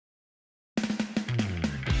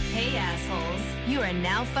assholes. You are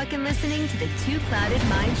now fucking listening to the Two Clouded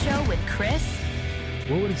Mind Show with Chris.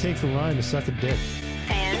 What would it take for Ryan to suck a dick?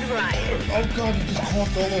 And Ryan. Oh God, you just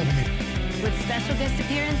coughed all over me. With special guest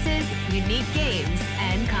appearances, unique games,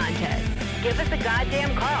 and contests. Give us a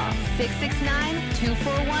goddamn call.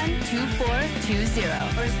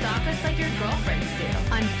 669-241-2420. Or stalk us like your girlfriends do.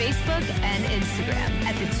 On Facebook and Instagram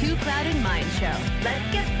at the Two Clouded Mind Show.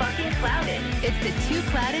 Let's get fucking clouded. It's the Two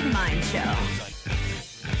Clouded Mind Show.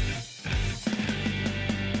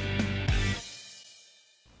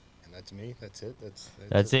 And that's me. That's it.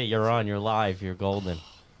 That's it. You're on. You're live. You're golden.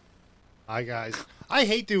 Hi, guys. I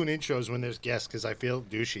hate doing intros when there's guests because I feel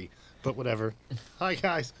douchey, but whatever. Hi,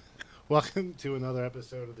 guys. Welcome to another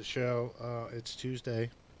episode of the show. It's Tuesday,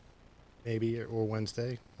 maybe, or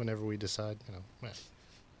Wednesday, whenever we decide,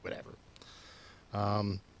 whatever.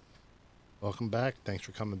 Welcome back. Thanks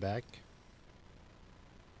for coming back.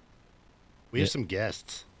 We have some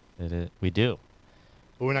guests. We do.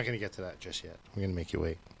 But we're not going to get to that just yet. We're going to make you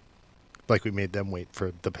wait. Like we made them wait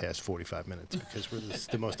for the past 45 minutes because we're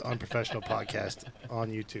the most unprofessional podcast on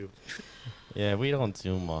YouTube. Yeah, we don't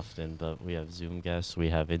Zoom often, but we have Zoom guests. We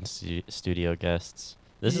have in-studio guests.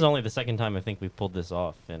 This is only the second time I think we pulled this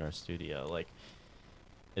off in our studio. Like,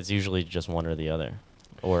 it's usually just one or the other,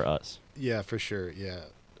 or us. Yeah, for sure, yeah.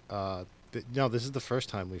 No, this is the first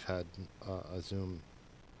time we've had a Zoom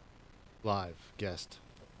live guest.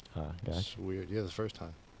 Gotcha. It's weird. Yeah, the first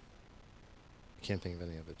time. I can't think of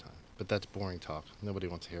any other time. But that's boring talk. Nobody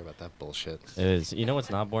wants to hear about that bullshit. It is. You know what's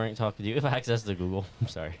not boring talk? Do you have access to Google? I'm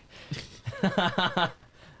sorry.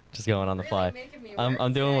 Just going on the fly.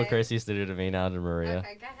 I'm doing what Chris used to do to me now to Maria.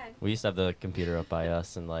 Okay, go ahead. We used to have the computer up by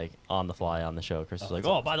us and like on the fly on the show. Chris was like,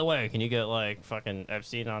 "Oh, by the way, can you get like fucking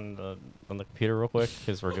Epstein on the computer real quick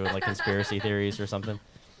because we're doing like conspiracy theories or something."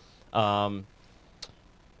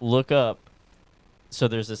 Look up. So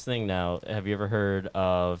there's this thing now. Have you ever heard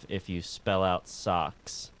of if you spell out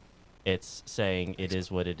socks, it's saying it is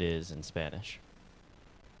what it is in Spanish?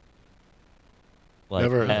 Like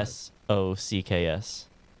SOCKS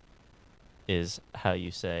is how you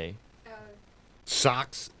say.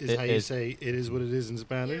 Socks is how you say it is what it is in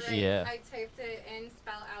Spanish? Right. Yeah. I typed it in,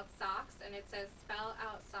 spell out socks, and it says spell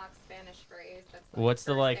out socks Spanish phrase. That's like What's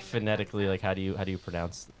the first like thing that phonetically comes like how do you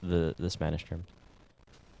pronounce the Spanish term?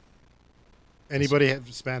 Anybody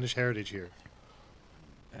have Spanish heritage here?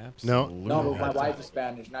 Absolutely. No? No, but my wife is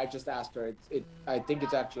Spanish, and I just asked her. I think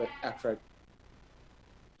it's actually accurate.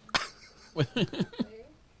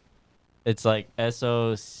 It's like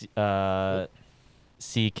SOCKS.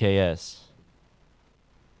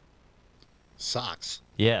 Socks.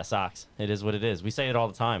 Yeah, socks. It is what it is. We say it all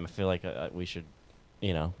the time. I feel like we should,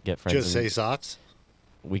 get friends. Just say socks?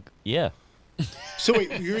 Yeah. So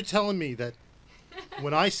wait, you're telling me that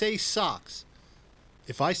when I say socks,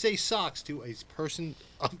 if I say socks to a person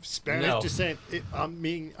of Spanish descent, I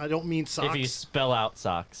don't mean socks. If you spell out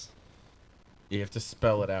socks. You have to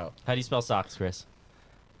spell it out. How do you spell socks, Chris?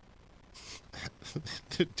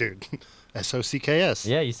 Dude, SOCKS.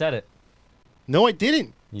 Yeah, you said it. No, I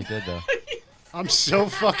didn't. You did, though. I'm so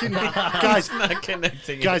fucking... Guys, Not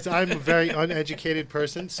connecting. guys, I'm a very uneducated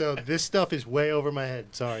person, so this stuff is way over my head.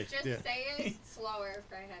 Sorry. Just Yeah. say it slower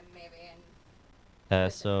for him, maybe.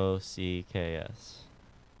 SOCKS.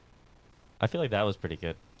 I feel like that was pretty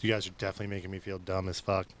good. You guys are definitely making me feel dumb as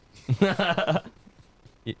fuck.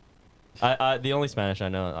 The only Spanish I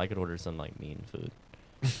know, I could order some like mean food.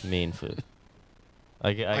 Mean food.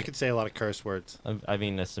 I could say a lot of curse words. I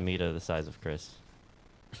mean a semita the size of Chris.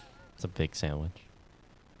 It's a big sandwich.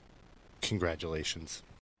 Congratulations.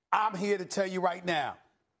 I'm here to tell you right now,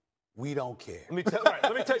 we don't care. Let me tell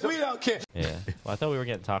you. We don't care. Yeah. Well, I thought we were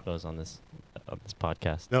getting tacos on this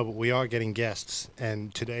podcast. No, but we are getting guests,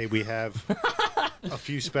 and today we have a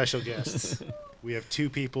few special guests. We have 2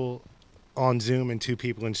 people on Zoom and 2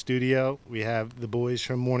 people in studio. We have the boys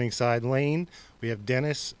from Morningside Lane. We have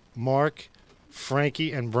Dennis, Mark,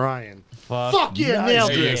 Frankie, and Brian. Fuck yeah,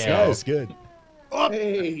 nailed it. Yeah. That was good.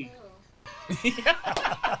 Hey.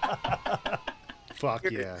 Fuck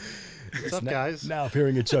yeah. What's up, guys? Now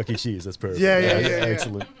appearing at Chuck E. Cheese. That's perfect. Yeah.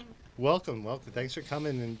 Excellent. Welcome. Thanks for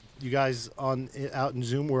coming, and you guys out in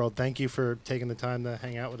Zoom world. Thank you for taking the time to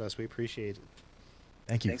hang out with us. We appreciate it.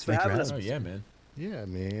 Thank you. Thanks for having us. Oh, yeah, man. Yeah,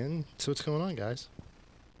 man. So what's going on, guys?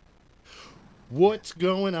 What's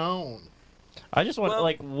going on? I just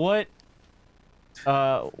want what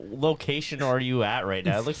location are you at right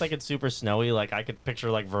now? It looks like it's super snowy. Like I could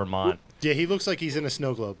picture like Vermont. Yeah, he looks like he's in a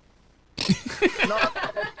snow globe. No.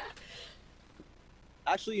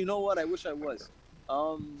 Actually, you know what? I wish I was.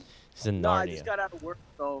 He's in No, I Narnia. just got out of work,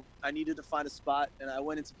 so I needed to find a spot, and I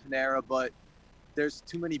went into Panera, but there's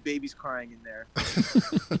too many babies crying in there.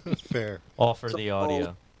 Fair. All for So- the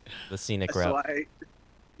audio, the scenic So route.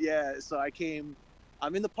 so I came.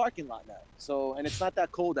 I'm in the parking lot now. So and it's not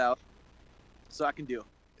that cold out, so I can deal.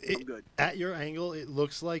 I'm good. At your angle, it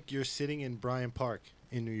looks like you're sitting in Bryant Park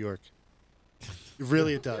in New York.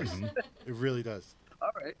 Really, it does. It really does. All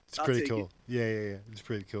right. It's I'll pretty take cool. Yeah. It's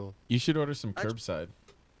pretty cool. You should order some curbside.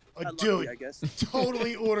 Oh, Lucky, dude, I guess.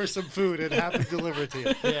 totally order some food and have it delivered to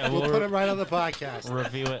you. Yeah, we'll we'll put it right on the podcast.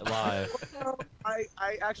 Review it live.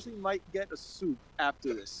 I actually might get a soup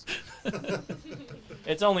after this.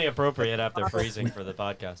 It's only appropriate after freezing for the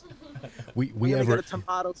podcast. We We're gonna have get a a,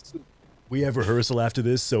 tomato soup. we have rehearsal after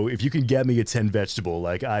this, so if you can get me a 10 vegetable,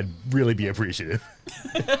 like I'd really be appreciative.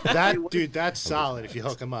 Dude, that's solid if you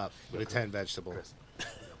hook them up with a 10 vegetable.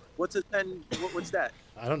 What's a 10? What's that?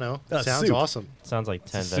 I don't know. A Sounds soup. awesome. Sounds like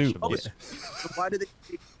 10 soup. Oh, vegetables. so why do they?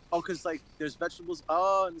 Oh, because like there's vegetables.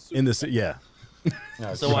 Oh, in the soup. In this, yeah.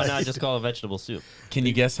 So why not just call it vegetable soup? Can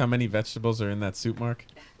you guess how many vegetables are in that soup, Mark?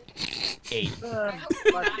 8. I hope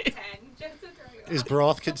it's not 10. Just to throw you Is off.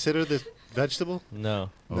 broth considered the vegetable? No.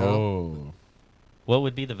 Oh. What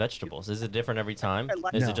would be the vegetables? Is it different every time?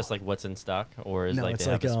 Is No. it just like what's in stock, or is No, like it's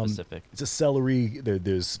they have like a specific? it's a celery.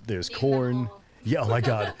 There's Name them corn. all. Yeah. Oh my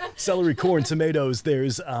God. Celery, corn, tomatoes.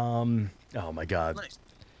 There's Oh my God. Nice.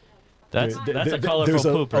 That's There- that's a there- colorful There's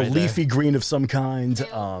poop a right there. leafy green of some kind.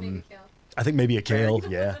 Kale, maybe kale. I think maybe a kale.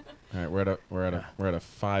 Yeah. All right, we're at a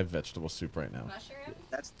 5 vegetable soup right now. Mushrooms?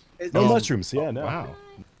 That's it's, No Oh. mushrooms. Yeah. No. Wow.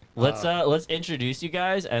 Let's introduce you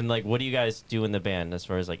guys and like what do you guys do in the band as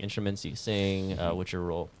far as like instruments you sing? What's your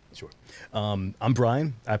role? Sure. I'm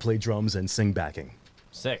Brian. I play drums and sing backing.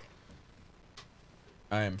 Sick.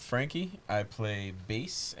 I am Frankie. I play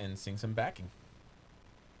bass and sing some backing.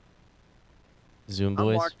 Zoom I'm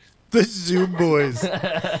boys. Mark. The Zoom boys.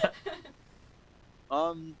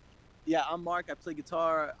 Yeah, I'm Mark. I play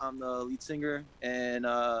guitar. I'm the lead singer, and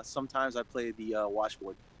sometimes I play the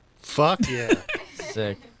washboard. Fuck yeah.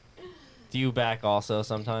 Sick. Do you back also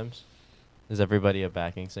sometimes? Is everybody a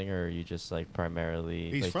backing singer, or are you just like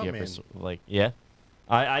primarily? He's like, do you frontman. like yeah.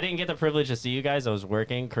 I didn't get the privilege to see you guys. I was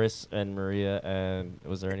working. Chris and Maria, and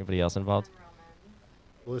was there anybody else involved?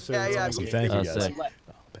 Melissa, Yeah, Roman. Thank you, Oh, guys. sick.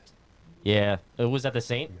 Yeah. Was that the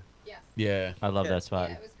Saint? Yes. Yeah. I love Yeah. that spot.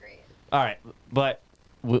 Yeah, it was great. All right, but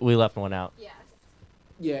we left one out. Yes.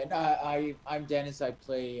 Yeah, and I'm Dennis. I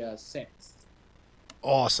play synths.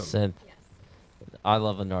 Awesome. Synth. Yes. I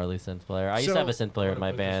love a gnarly synth player. I used to have a So- synth player in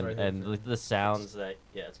my band, and the sounds that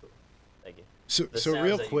it's cool. Thank you. So, The so sounds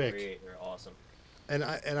real that you quick, create are awesome. and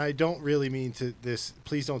I don't really mean to this.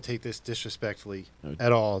 Please don't take this disrespectfully No.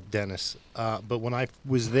 at all, Dennis. But when I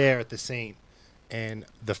was there at the Saint, and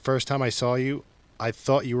the first time I saw you, I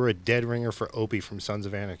thought you were a dead ringer for Opie from Sons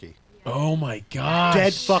of Anarchy. Oh my gosh.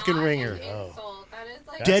 Dead fucking Not ringer. an insult. That is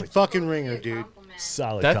like Dead a fucking totally ringer, a dude. compliment.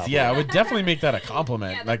 Solid. That's compliment. yeah. I would definitely make that a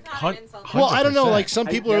compliment. Yeah, like, that's not an insult. Well, I don't know. 100%. Like some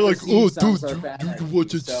I've people are never like, seen "Oh, Sons dude, of do Anarchy, you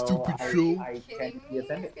watch that so stupid I show?" tend Kidding to be me? I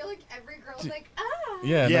offended. feel like every girl's like, ah.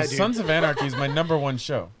 Yeah, Yeah, the dude. Sons of Anarchy is my #1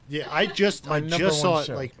 show. Yeah, I just number saw one it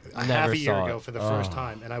show. like a Never half a year saw ago it. for the first Oh.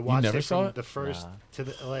 time, and I watched never it saw from it? the first Nah. to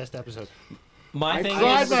the last episode. My I thing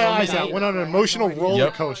Cried is, my so eyes many, out. Went on an emotional roller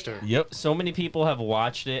Yep. coaster. Yep. so many people have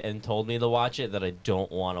watched it and told me to watch it that I don't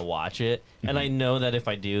want to watch it, and I know that if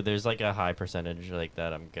I do, there's like a high percentage like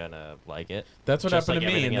that I'm gonna like it. That's what Just happened like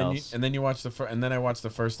to me. everything And then, else. and then you watch and then I watched the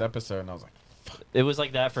first episode, and I was like, It was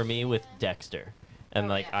like that for me with Dexter, and Oh,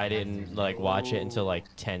 like yeah, I didn't Dexter's like watch it Oh. until like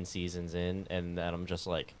 10 seasons in, and then I'm just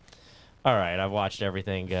like, all right, I've watched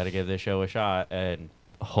everything, gotta give this show a shot, and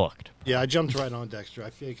hooked. Yeah, I jumped right on Dexter.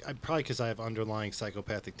 I feel like probably because I have underlying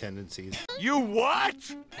psychopathic tendencies. You what?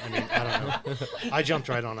 I mean, I don't know. I jumped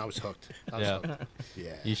right on. I was hooked. I was Yeah. hooked.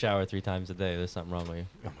 Yeah. You shower 3 times a day. There's something wrong with you.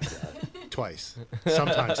 Oh my God. Twice.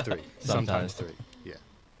 Sometimes 3. Sometimes Sometimes. 3. Yeah.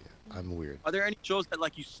 Yeah. I'm weird. Are there any shows that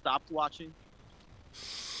like you stopped watching?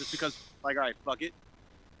 Just because, like, all right, fuck it.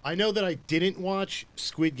 I know that I didn't watch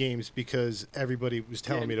Squid Games because everybody was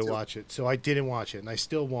telling Yeah, me me to too. watch it. So I didn't watch it, and I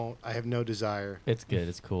still won't. I have no desire. It's good.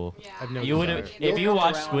 It's cool. Yeah. I've no You would have, desire. if you You'll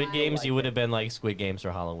watched come Squid around, Games, I you like would it. have been like Squid Games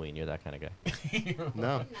for Halloween. You're that kind of guy. No.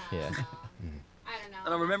 No. Yeah. I don't know.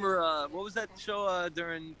 And I remember, what was that show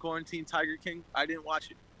during quarantine? Tiger King. I didn't watch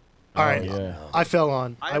it. All right. yeah. I fell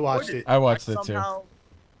on. I watched avoided it. I watched it too. somehow,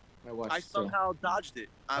 I watched I it, too. somehow dodged it.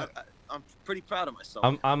 I'm pretty proud of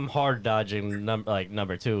myself. I'm hard dodging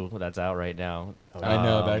number 2 that's out right now. I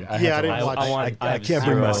know that. I had Yeah, I to didn't watch watch it. it. I have can't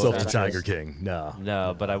bring zero myself to interest. Tiger King. No.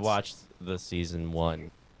 No, but I watched the season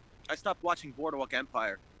 1. I stopped watching Boardwalk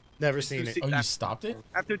Empire. Never seen it. Oh, you stopped it?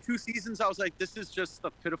 After 2 seasons, I was like, this is just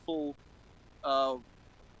a pitiful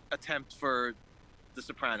attempt for The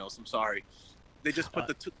Sopranos. I'm sorry. They just put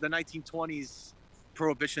the 1920s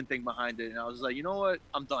prohibition thing behind it, and I was like, you know what?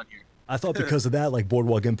 I'm done here. I thought because of that, like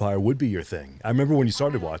Boardwalk Empire would be your thing. I remember when you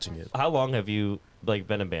started watching it. How long have you like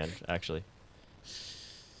been a band actually?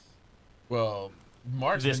 Well,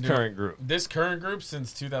 Mark's This been doing- current group. This current group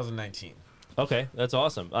since 2019. Okay, that's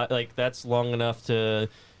awesome. Like that's long enough to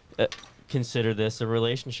consider this a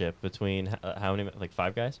relationship between how many? Like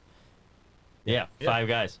 5 guys? Yeah, 5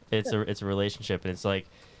 guys. It's a relationship, and it's like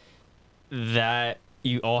that.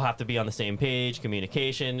 You all have to be on the same page.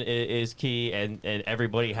 Communication is key, and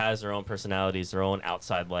everybody has their own personalities, their own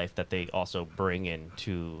outside life that they also bring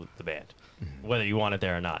into the band, whether you want it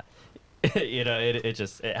there or not. You know, it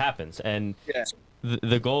just happens, and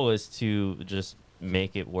the goal is to just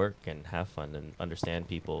make it work and have fun and understand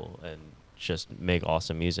people and just make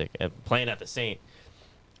awesome music. And playing at the Saint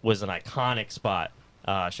was an iconic spot.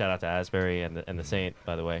 Shout out to Asbury and the Saint,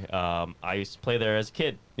 by the way. I used to play there as a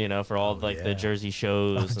kid, you know, for all the Jersey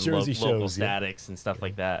shows and Jersey local shows, yeah. statics and stuff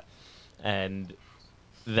like that. And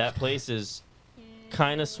that place is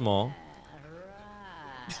kind of small.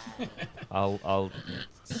 I'll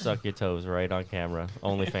suck your toes right on camera.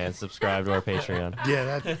 OnlyFans, subscribe to our Patreon.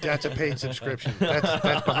 Yeah, that's a paid subscription.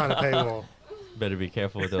 That's behind a paywall. Better be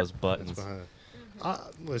careful with those buttons.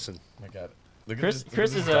 Listen. I got it.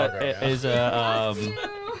 Chris is a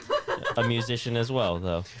musician as well,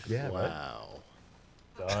 though. Yeah. Wow.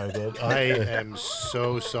 Sorry, bud. I am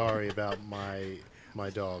so sorry about my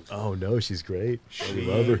dog. Oh no, she's great. She We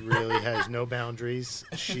love her. really has no boundaries.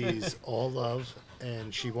 She's all love,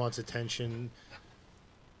 and she wants attention.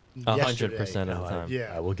 100% of the time.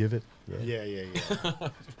 Yeah, I will give it. Yeah.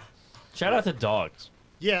 Shout out to dogs.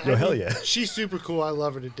 Yeah, Yo, hell yeah. She's super cool. I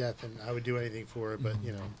love her to death, and I would do anything for her. But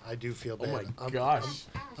you know, I do feel bad. Oh my gosh.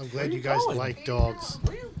 I'm glad you guys like dogs.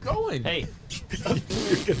 Where are you going? Hey.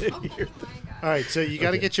 All right, so you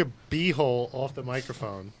got to get your beehole off the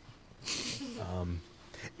microphone.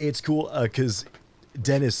 It's cool because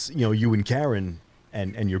Dennis, you know, you and Karen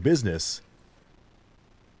and your business.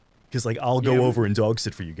 Because like I'll go over and dog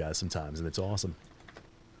sit for you guys sometimes, and it's awesome.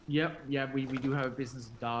 Yep, yeah, we do have a business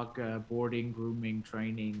dog boarding, grooming,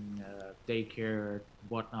 training, daycare,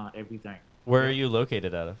 whatnot, everything. Where are you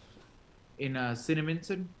located out of? In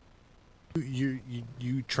Cinnaminson.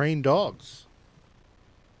 You train dogs,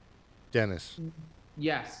 Dennis.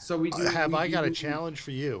 Yes, so we do. I got a challenge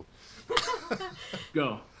for you?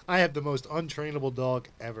 Go. I have the most untrainable dog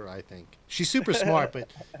ever, I think. She's super smart,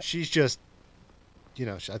 but she's just, you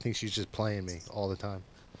know, I think she's just playing me all the time.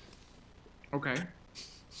 Okay.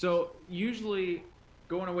 So usually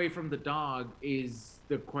going away from the dog is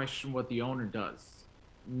the question what the owner does.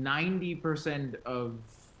 90% of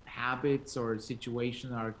habits or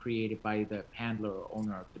situations are created by the handler or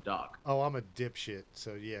owner of the dog. Oh, I'm a dipshit,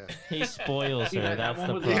 so yeah. He spoils See, her. that That's one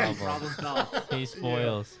the was a problem. dog. He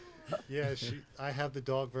spoils. Yeah, I have the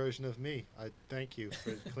dog version of me. I thank you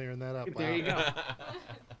for clearing that up. There you go.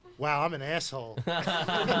 Wow, I'm an asshole.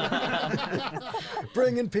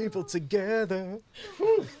 Bringing people together.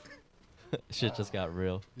 Shit just got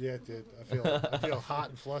real. Yeah, it did. I feel hot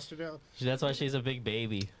and flustered now. That's why she's a big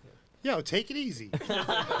baby. Yo, take it easy.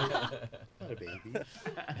 Not a baby.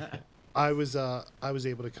 I was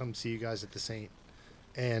able to come see you guys at the Saint,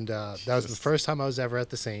 and that was the first time I was ever at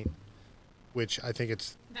the Saint, which I think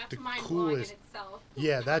it's the coolest.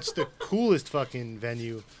 Yeah, that's the coolest fucking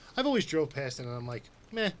venue. I've always drove past it and I'm like,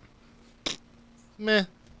 meh.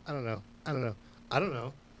 I don't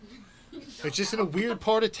know. It's just in a weird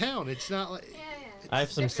part of town. It's not like. I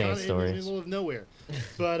have some Saint stories. In the middle of nowhere,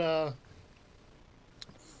 but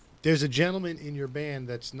there's a gentleman in your band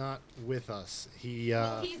that's not with us. He's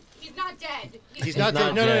not dead. He's not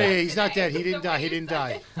dead. No, he's not dead. He didn't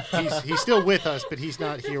die. He's still with us, but he's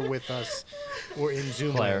not here with us or in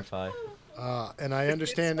Zoom. Clarify. And I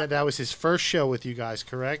understand that was his first show with you guys,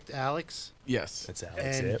 correct, Alex? Yes. That's Alex.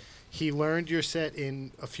 And Yep. he learned your set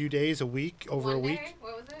in a few days, a week, over a week.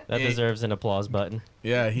 What was it? That deserves an applause button.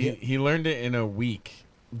 Yeah, he learned it in a week,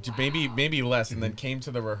 maybe less, and then came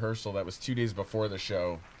to the rehearsal that was 2 days before the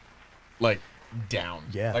show, like down.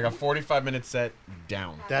 Yeah. Like a 45-minute set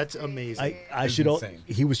down. That's amazing. I It's should. insane.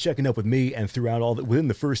 He was checking up with me, and throughout all within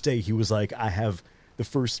the first day, he was like, "I have the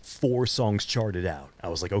first 4 songs charted out." I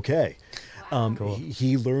was like, "Okay." Cool.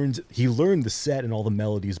 He learned the set and all the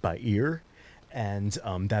melodies by ear, and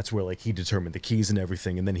that's where like he determined the keys and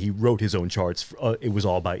everything, and then he wrote his own charts. It was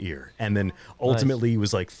all by ear, and then ultimately it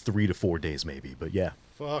was like 3 to 4 days maybe. But yeah.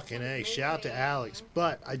 Fucking A. Shout out to Alex.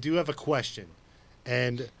 But I do have a question,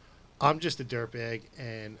 and I'm just a dirtbag,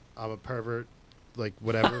 and I'm a pervert, like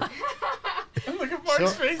whatever. Look at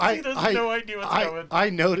Mark's face. He has no idea what's going. I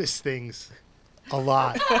notice things a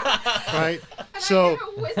lot, right? So- I hear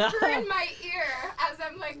a whisper in my ear as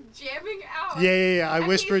I'm like jamming out. Yeah. I And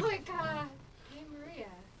whispered. He's like, hey Maria.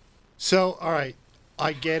 So, all right,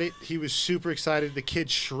 I get it. He was super excited. The kid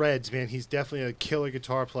shreds, man. He's definitely a killer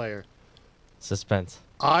guitar player. Suspense.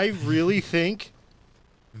 I really think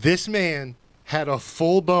this man had a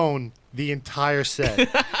full bone the entire set.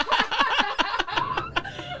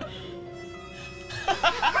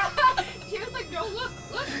 He was like, no, look.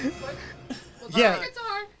 Yeah. The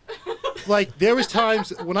guitar. Like, there was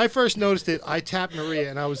times when I first noticed it, I tapped Maria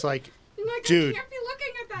and I was like, I'm like, dude, I can't be looking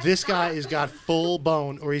at that this stuff. guy has got full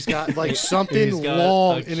bone, or he's got like something He's got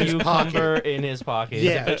long a in his cucumber pocket. in his pocket. He's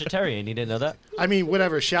Yeah. a vegetarian. You didn't know that? I mean,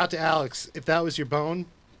 whatever. Shout to Alex. If that was your bone,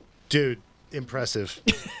 dude, impressive.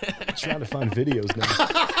 Trying to find videos now.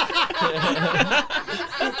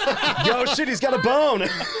 Yo, shit, he's got a bone.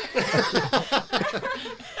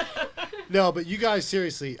 No, but you guys,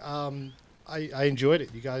 seriously, I enjoyed it.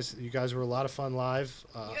 You guys were a lot of fun live.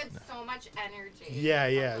 You had so much energy. Yeah,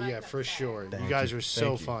 That's what I kept for saying. sure. Thank you guys you. were so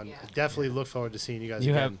Thank you. fun. Yeah. Definitely look forward to seeing you guys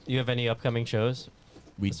You again. have any upcoming shows?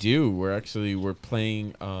 We do. We're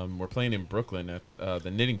playing in Brooklyn at the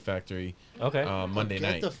Knitting Factory Okay. Monday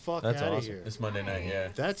Get night. the fuck That's out of awesome. here. This Monday night, yeah.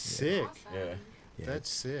 That's sick. Yeah. That's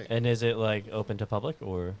sick. And is it like open to public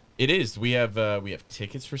or It is. We have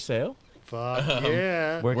tickets for sale. Fuck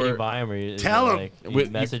yeah. where can you We're- buy them? Or is Tell it 'em. like, We-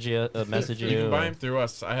 message you? Message you? You can buy or- them through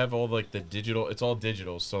us. I have all like the digital. It's all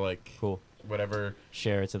digital. So like Cool. whatever.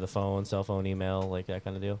 Share it to the phone, cell phone, email, like that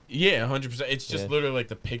kind of deal. Yeah, 100%. It's just Yeah. literally like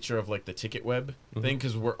the picture of like the ticket web thing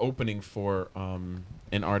because we're opening for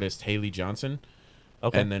an artist, Haley Johnson,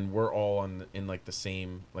 Okay. and then we're all in like the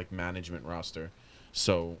same like management roster.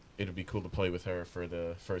 So it'll be cool to play with her for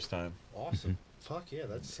the first time. Awesome. Fuck yeah,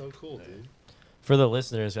 that's so cool, dude. For the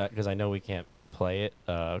listeners, because I know we can't play it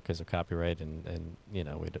because of copyright and you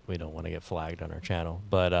know we don't want to get flagged on our channel.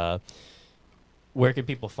 But where can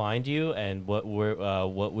people find you, and what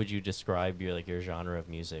would you describe your genre of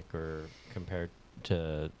music, or compared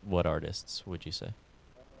to what artists would you say?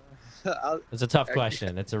 It's a tough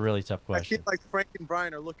question. It's a really tough I question. feel like Frank and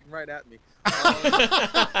Brian are looking right at me.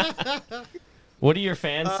 What do your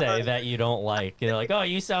fans say that you don't like? They're like, "Oh,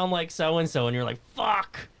 you sound like so and so," and you're like,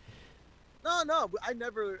 "Fuck." No, I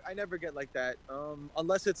never get like that.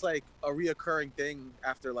 Unless it's like a reoccurring thing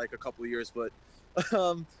after like a couple of years. But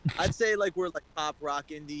I'd say like we're like pop, rock,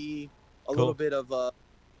 indie, a little bit of I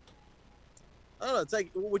don't know. It's like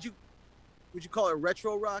would you call it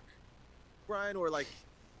retro rock, Brian, or like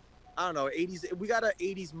I don't know 80s? We got a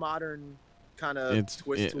 80s modern kind of It's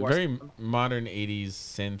twist to our very sound. modern 80s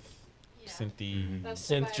synthy. That's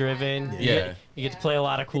the Synth vibe I driven. got. Yeah. You get to play a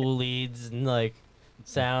lot of cool leads and like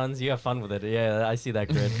sounds. You have fun with it. Yeah, I see that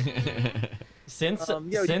grid. Synths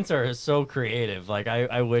synths are so creative. Like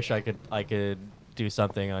I wish I could do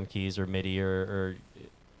something on keys or MIDI or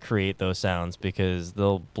create those sounds because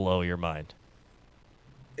they'll blow your mind.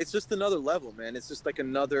 It's just another level, man. It's just like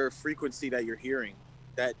another frequency that you're hearing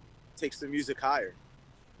that takes the music higher.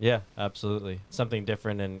 Yeah, absolutely. Something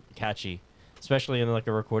different and catchy, especially in like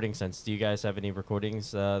a recording sense. Do you guys have any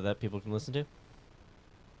recordings that people can listen to?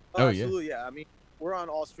 Oh, yeah. Absolutely, yeah. I mean, we're on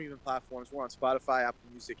all streaming platforms. We're on Spotify, Apple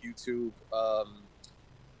Music, YouTube,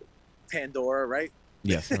 Pandora, right?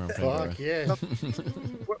 Yes. we're on Pandora. Fuck yeah.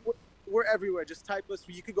 We're everywhere. Just type us.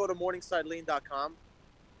 You could go to morningsidelane.com,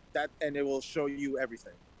 and it will show you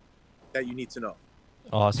everything that you need to know.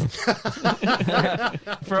 Awesome.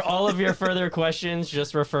 For all of your further questions,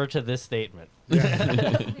 just refer to this statement.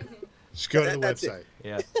 Just go to the That's website. it.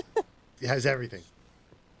 Yeah. It has everything.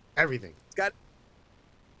 Everything. It's got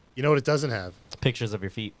You know what it doesn't have? Pictures of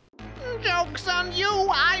your feet. Joke's on you,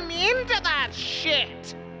 I'm into that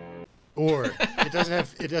shit. Or it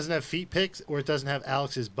doesn't have feet pics, or it doesn't have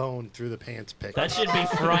Alex's bone through the pants pic. That should be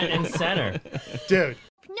front and center. Dude.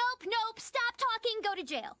 Nope. Stop talking. Go to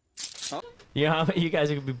jail. You know, you guys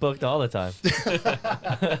could be booked all the time.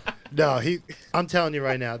 No, I'm telling you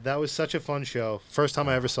right now, that was such a fun show. First time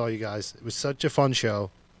I ever saw you guys. It was such a fun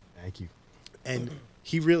show. Thank you. And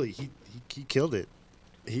he really killed it.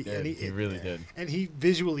 He really did. And he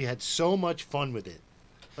visually had so much fun with it.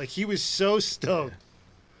 Like he was so stoked.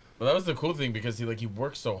 Well, that was the cool thing because he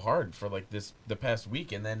worked so hard for like the past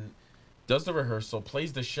week, and then does the rehearsal,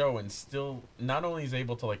 plays the show, and still not only is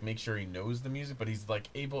able to like make sure he knows the music, but he's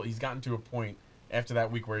gotten to a point after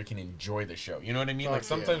that week where he can enjoy the show. You know what I mean? Fuck Like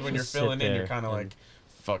sometimes yeah. when you're Just sit filling in, there you're kind of and- like,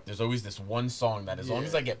 fuck. There's always this one song that as long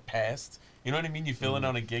as I get past, you know what I mean? You fill in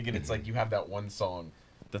on a gig and it's like you have that one song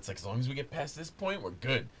that's like as long as we get past this point, we're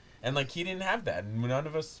good. And like he didn't have that, and none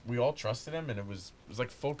of us, we all trusted him, and it was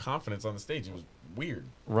like full confidence on the stage. It was weird.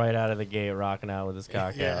 Right out of the gate, rocking out with his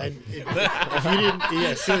cock out. And if you didn't,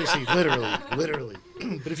 yeah, seriously, literally.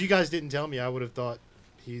 But if you guys didn't tell me, I would have thought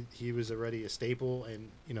he was already a staple, and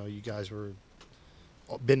you guys were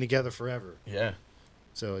been together forever. Yeah.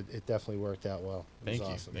 So it definitely worked out well. It was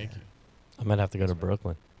awesome. Thank you. I might have to go to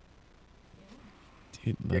Brooklyn.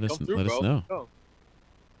 Dude, let us know. Go.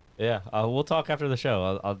 Yeah, we'll talk after the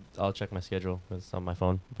show. I'll check my schedule. It's on my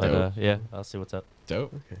phone. But yeah, I'll see what's up.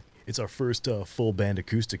 Dope. Okay. It's our first full band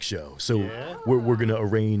acoustic show, so we're gonna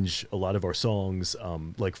arrange a lot of our songs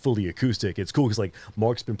like fully acoustic. It's cool because like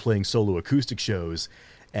Mark's been playing solo acoustic shows,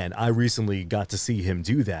 and I recently got to see him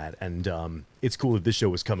do that, and it's cool that this show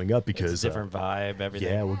was coming up because It's a different vibe,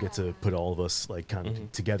 everything. Yeah, we'll get to put all of us like kind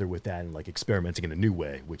of together with that and like experimenting in a new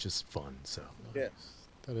way, which is fun. So Yeah.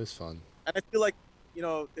 That is fun. And I feel like,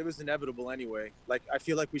 it was inevitable anyway. Like, I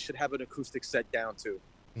feel like we should have an acoustic set down too.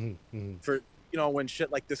 Mm-hmm. For, when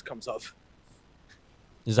shit like this comes up.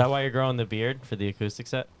 Is that why you're growing the beard for the acoustic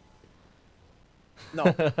set? No.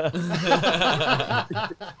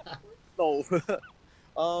 No.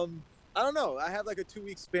 I don't know. I have like a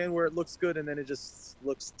 2-week span where it looks good and then it just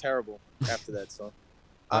looks terrible after that. So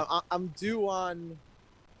I'm due on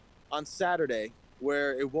Saturday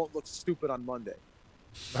where it won't look stupid on Monday.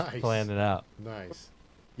 Nice. Plan it out. Nice.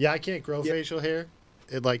 Yeah, I can't grow facial hair.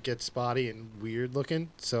 It like gets spotty and weird looking,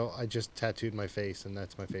 so I just tattooed my face, and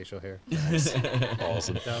that's my facial hair. Nice.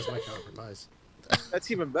 Awesome. That was my compromise.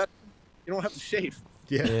 That's even better. You don't have to shave.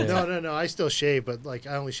 Yeah. No. I still shave, but like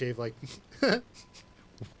I only shave like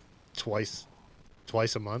twice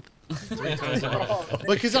a month. 3 times a month.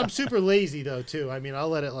 Because I'm super lazy though too. I mean, I'll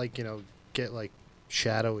let it like get like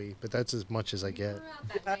shadowy, but that's as much as I get.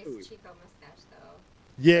 That nice Chico mustache, though.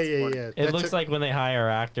 Yeah. It looks like when they hire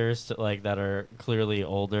actors that are clearly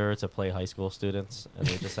older to play high school students, and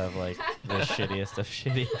they just have like the shittiest of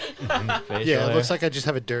shitty facial Yeah, it hair. looks like I just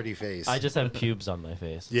have a dirty face. I just have pubes on my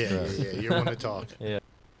face. It's Yeah. gross. You want to talk. Yeah.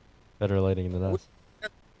 Better lighting than us.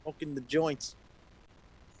 Smoking the joints.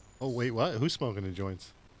 Oh wait, what? Who's smoking the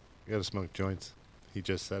joints? You gotta smoke joints. He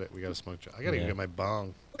just said it. We gotta smoke. I gotta go get my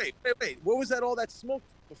bong. Wait. What was that all that smoke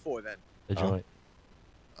before then? The joint.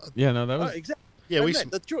 Yeah, no, that was. Exactly. Yeah, we.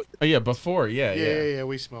 Oh yeah, before. Yeah.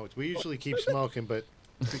 We smoked. We usually keep smoking, but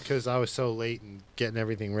because I was so late and getting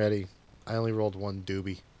everything ready, I only rolled one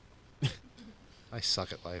doobie. I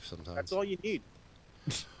suck at life sometimes. That's all you need.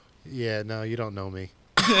 Yeah, no, you don't know me.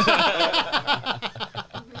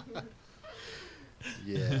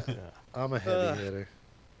 Yeah, I'm a heavy hitter.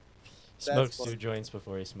 Smokes 2 joints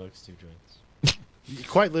before he smokes 2 joints.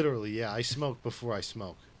 Quite literally, yeah. I smoke before I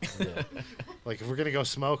smoke. Yeah. Like if we're gonna go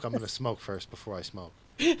smoke, I'm gonna smoke first before I smoke.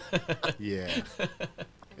 Yeah.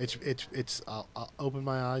 It's. I'll open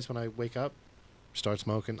my eyes when I wake up, start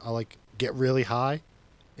smoking. I'll like get really high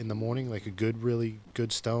in the morning, like a really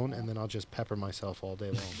good stone, and then I'll just pepper myself all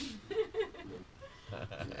day long.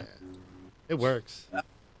 Yeah. It works.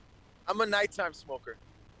 I'm a nighttime smoker.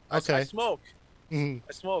 Okay. I smoke. Mhm.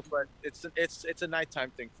 I smoke, but it's a nighttime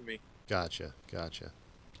thing for me. Gotcha.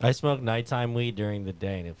 I smoke nighttime weed during the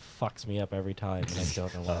day, and it fucks me up every time, and I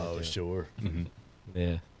don't know why. I do. Sure.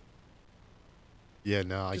 Yeah. Yeah,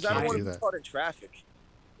 no, I Because I don't can't want do to be that. caught in traffic.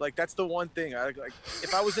 Like that's the one thing. Like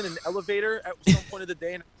if I was in an elevator at some point of the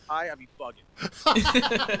day and I'm high, I'd be bugging.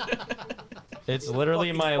 It's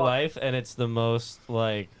literally my life, and it's the most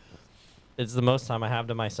time I have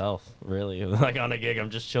to myself, really. Like on a gig, I'm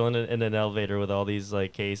just chilling in an elevator with all these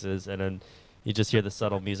like cases, and then you just hear the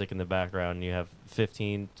subtle music in the background, and you have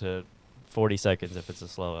 15 to 40 seconds if it's a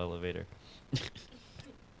slow elevator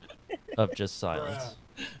of just silence.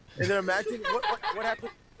 And then imagine what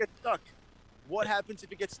happens if you get stuck. What happens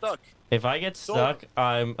if you get stuck? If I get stuck,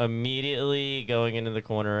 I'm immediately going into the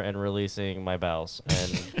corner and releasing my bowels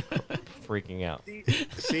and freaking out.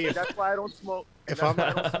 See, that's why I don't smoke. If I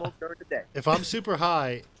don't smoke during the day. If I'm super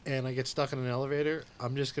high and I get stuck in an elevator,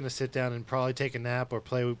 I'm just gonna sit down and probably take a nap or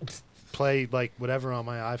play like whatever on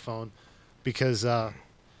my iPhone, because they're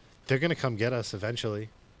gonna come get us eventually.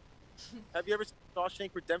 Have you ever seen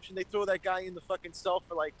Shawshank Redemption? They throw that guy in the fucking cell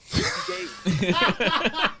for like 50 days.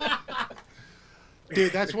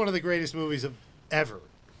 Dude, that's one of the greatest movies of ever.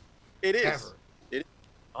 It is. Ever. It is.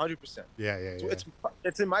 100%. Yeah.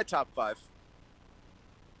 It's in my top 5.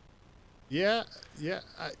 Yeah.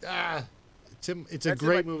 It's a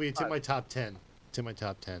great movie. It's in my top 10. It's in my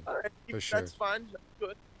top 10 All right, for sure. That's fine. That's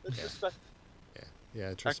good. That's respect.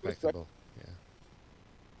 Yeah, it's respectable. Yeah.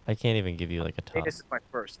 I can't even give you like a top. This is my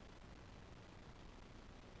first.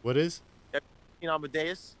 What is? Have you seen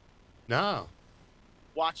Amadeus? No.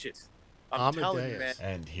 Watch it. I'm telling you, man.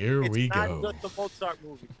 And here we go. It's not just a Mozart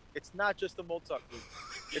movie. It's not just a Mozart movie.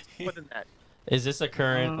 It's more than that. Is this a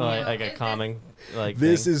current, like a common, like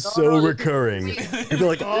This thing? is so recurring. You'd be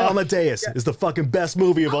like, Amadeus is the fucking best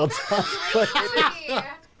movie of all time.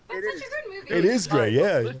 It is great,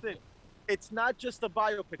 yeah. Listen, it's not just a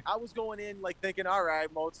biopic. I was going in like thinking, all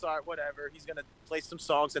right, Mozart, whatever. He's gonna play some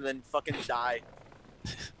songs and then fucking die.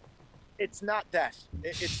 It's not that.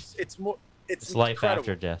 It's more. It's life incredible.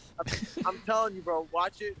 after death. I'm telling you, bro.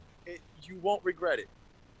 Watch it. You won't regret it.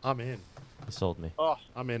 I'm in. You sold me. Oh,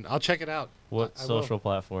 I'm in. I'll check it out. What I social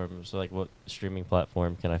platforms, like what streaming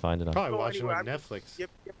platform can I find it on? Probably watch it on anywhere. Netflix. You're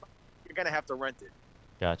gonna have to rent it.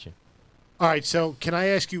 Gotcha. All right, so can I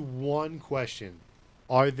ask you one question?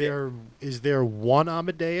 Is there one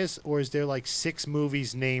Amadeus, or is there like 6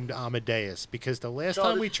 movies named Amadeus? Because the last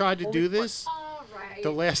time we tried to do this,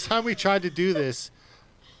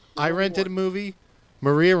 I rented a movie,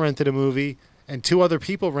 Maria rented a movie, and 2 other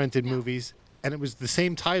people rented movies, and it was the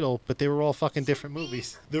same title, but they were all fucking different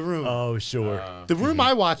movies. The Room. Oh, sure. The Room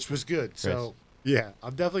I watched was good, so yeah,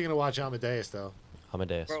 I'm definitely gonna watch Amadeus though.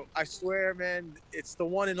 Amadeus. Bro, I swear, man, it's the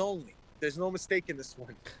one and only. There's no mistake in this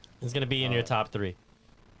one. It's gonna be in your top 3.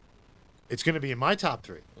 It's gonna be in my top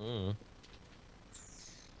 3.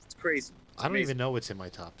 It's crazy. I don't even know what's in my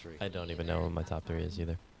top 3. I don't even know what my top 3 is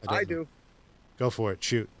either. I do. Go for it.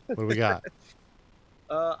 Shoot. What do we got?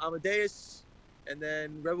 Amadeus, and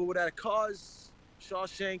then Rebel Without a Cause,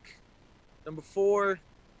 Shawshank. Number 4,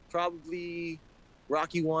 probably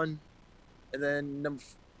Rocky 1, and then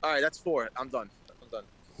all right, that's 4. I'm done.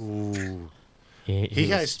 Ooh. He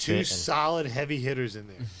has was 2 spitting. solid heavy hitters in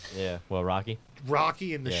there. Yeah. Well, Rocky.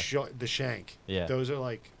 Rocky and the Shank. Yeah. Those are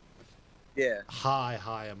like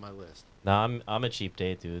high on my list. No, I'm a cheap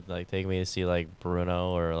date, dude. Like, take me to see like Bruno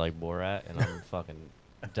or like Borat, and I'm fucking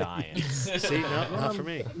dying. See, no, not for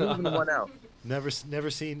me. Moving one out. Never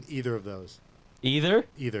seen either of those. Either?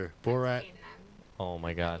 Either Borat. Oh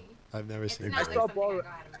my god. I've never seen. I saw Borat.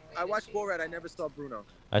 I watched Borat. I never saw Bruno.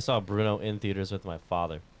 I saw Bruno in theaters with my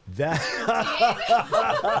father. That.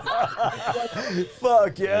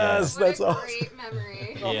 Fuck yes, that's awesome. Great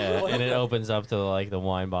memory. Yeah, and it opens up to like the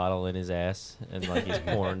wine bottle in his ass, and like he's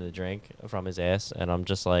pouring the drink from his ass, and I'm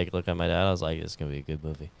just like, look at my dad. I was like, this is gonna be a good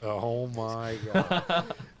movie. Oh my god.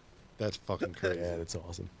 That's fucking crazy. Yeah, that's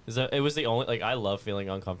awesome. It was the only, like, I love feeling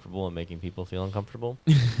uncomfortable and making people feel uncomfortable.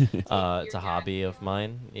 It's a hobby of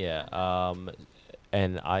mine. Yeah.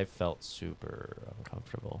 And I felt super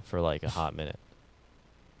uncomfortable for like a hot minute.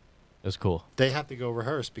 It was cool. They have to go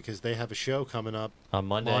rehearse because they have a show coming up on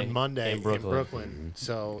Monday in Brooklyn.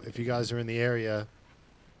 So if you guys are in the area,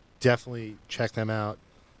 definitely check them out.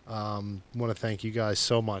 Want to thank you guys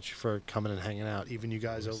so much for coming and hanging out. Even you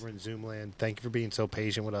guys over in Zoomland, thank you for being so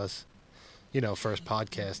patient with us. You know, first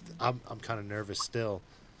podcast. I'm kind of nervous still.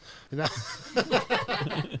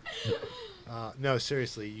 No,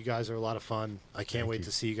 seriously, you guys are a lot of fun. I can't wait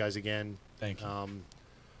to see you guys again. Thank you.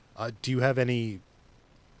 Do you have any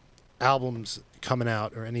albums coming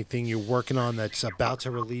out or anything you're working on that's about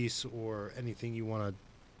to release, or anything you want to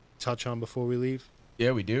touch on before we leave?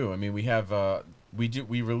 Yeah, we do. I mean, we have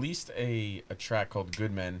we released a track called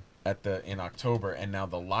Good Men in October, and now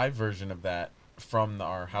the live version of that from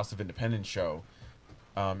our House of Independence show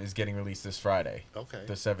is getting released this Friday. Okay.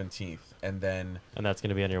 The 17th. And that's going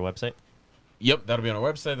to be on your website? Yep, that'll be on our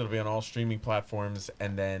website. That'll be on all streaming platforms.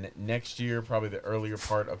 And then next year, probably the earlier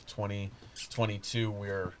part of 2022,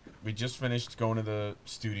 we just finished going to the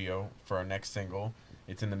studio for our next single.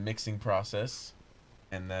 It's in the mixing process.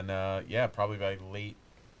 And then, probably by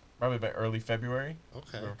early February.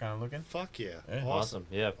 Okay. We're kind of looking. Fuck yeah. Awesome.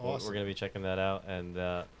 Yeah, Awesome. we're going to be checking that out, and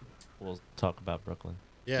we'll talk about Brooklyn.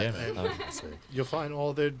 Yeah, man. and you'll find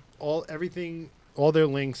all their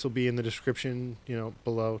links will be in the description,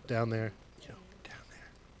 below, down there.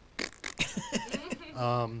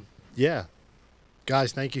 Yeah.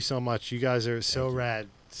 Guys, thank you so much. You guys are so rad,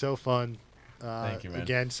 so fun. Thank you, man.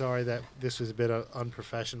 Again, sorry that this was a bit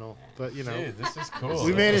unprofessional, but Dude, this is cool.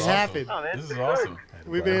 We made it happen. Oh, this is awesome.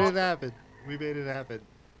 We made it happen.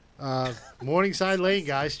 Morningside Lane,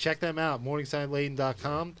 guys, check them out.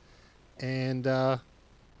 MorningsideLane.com, and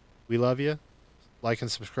we love you. Like and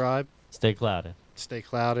subscribe. Stay clouded.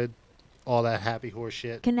 All that happy horse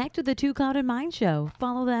shit. Connect with the Two Clouded Mind Show.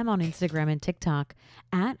 Follow them on Instagram and TikTok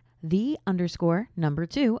at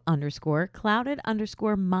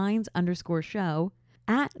 @the_2_clouded_minds_show,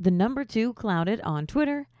 at @2clouded on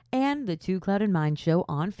Twitter, and the Two Clouded Mind Show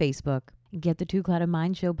on Facebook. Get the Two Clouded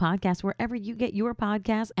Mind Show podcast wherever you get your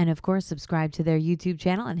podcasts, and of course, subscribe to their YouTube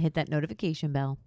channel and hit that notification bell.